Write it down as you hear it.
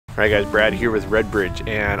Alright guys, Brad here with Redbridge,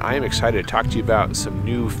 and I am excited to talk to you about some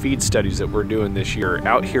new feed studies that we're doing this year.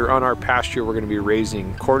 Out here on our pasture, we're going to be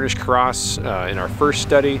raising Cornish cross in our first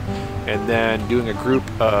study, and then doing a group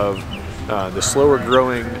of the slower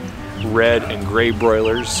growing red and gray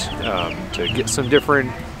broilers to get some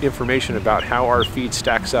different information about how our feed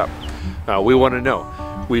stacks up. We want to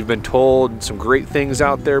know. We've been told some great things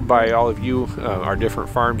out there by all of you, our different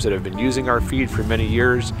farms that have been using our feed for many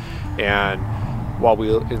years, and while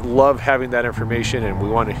we love having that information and we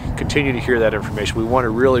want to continue to hear that information, we want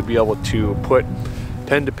to really be able to put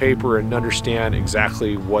pen to paper and understand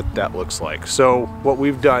exactly what that looks like. So what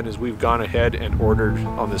we've done is we've gone ahead and ordered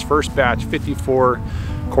on this first batch 54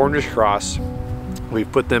 Cornish cross.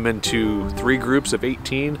 We've put them into 3 groups of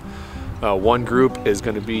 18. One group is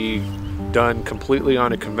going to be done completely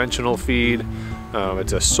on a conventional feed.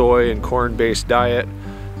 It's a soy and corn based diet.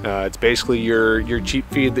 It's basically your cheap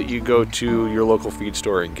feed that you go to your local feed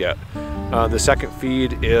store and get. The second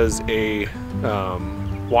feed is a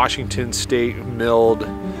Washington State milled,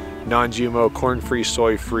 non-GMO, corn-free,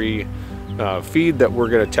 soy-free feed that we're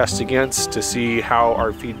going to test against to see how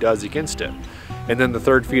our feed does against it. And then the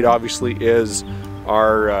third feed obviously is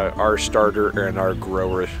our starter and our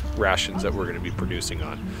grower rations that we're going to be producing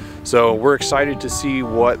on. So we're excited to see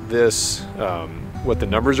what this what the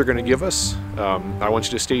numbers are going to give us. I want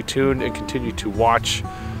you to stay tuned and continue to watch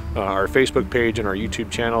our Facebook page and our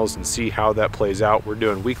YouTube channels and see how that plays out. We're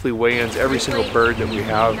doing weekly weigh-ins. Every single bird that we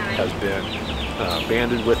have has been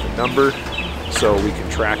banded with a number, so we can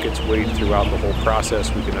track its weight throughout the whole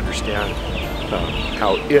process. We can understand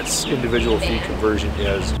how its individual feed conversion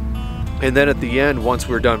is. And then at the end, once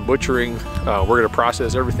we're done butchering, we're going to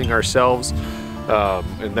process everything ourselves.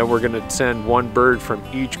 And then we're going to send one bird from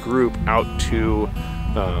each group out to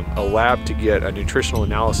a lab to get a nutritional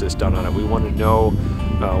analysis done on it. We want to know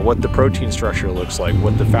what the protein structure looks like,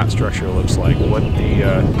 what the fat structure looks like, what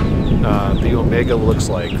the omega looks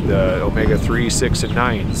like, the omega-3, 6, and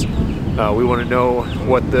 9s. We want to know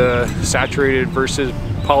what the saturated versus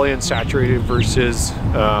polyunsaturated versus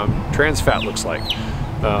trans fat looks like.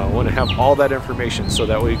 I want to have all that information so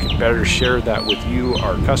that we can better share that with you,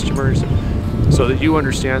 our customers, so that you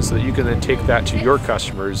understand, so that you can then take that to your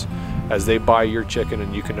customers as they buy your chicken,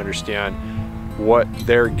 and you can understand what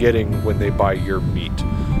they're getting when they buy your meat.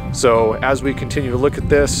 So as we continue to look at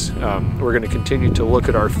this, we're going to continue to look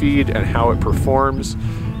at our feed and how it performs,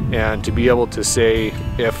 and to be able to say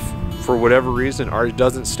if for whatever reason ours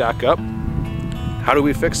doesn't stack up, how do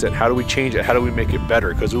we fix it? How do we change it? How do we make it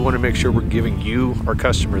better? Because we want to make sure we're giving you, our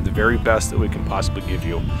customer, the very best that we can possibly give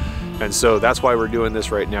you. And so that's why we're doing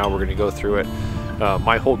this right now. We're going to go through it.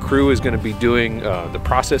 My whole crew is going to be doing the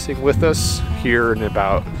processing with us here in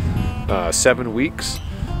about 7 weeks.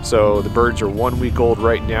 So the birds are 1 week old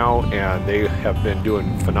right now, and they have been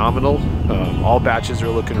doing phenomenal. All batches are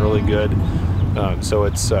looking really good. So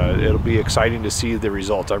it'll be exciting to see the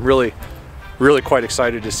results. I'm really quite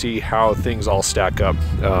excited to see how things all stack up.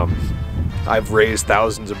 I've raised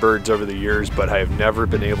thousands of birds over the years, but I have never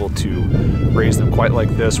been able to raise them quite like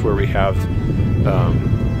this, where we have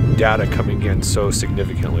data coming in so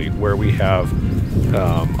significantly, where we have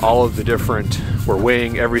all of the different, we're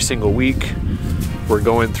weighing every single week. We're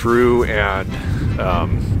going through and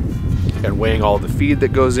weighing all the feed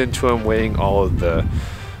that goes into them, weighing all the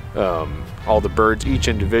birds each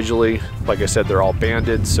individually. Like I said, they're all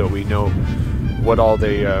banded, so we know what all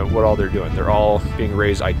they're doing. They're all being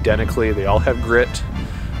raised identically. They all have grit.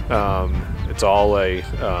 It's all a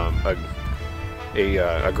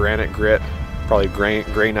granite grit, probably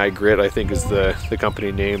granite grit, I think is the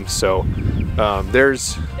company name. So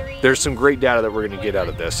there's some great data that we're going to get out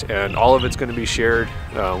of this, and all of it's going to be shared.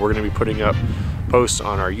 We're going to be putting up posts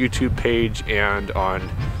on our YouTube page and on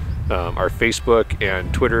our Facebook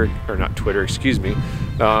and Twitter, or not Twitter, excuse me,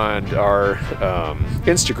 and our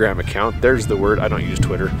Instagram account. There's the word, I don't use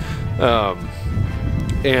Twitter.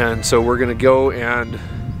 And so we're going to go and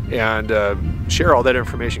share all that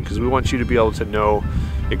information, because we want you to be able to know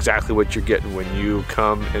exactly what you're getting when you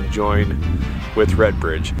come and join with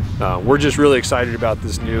Redbridge. We're just really excited about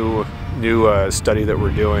this new study that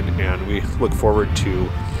we're doing, and we look forward to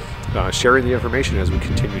sharing the information as we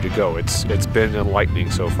continue to go. It's been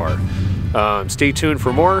enlightening so far. Stay tuned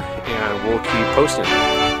for more, and we'll keep posting.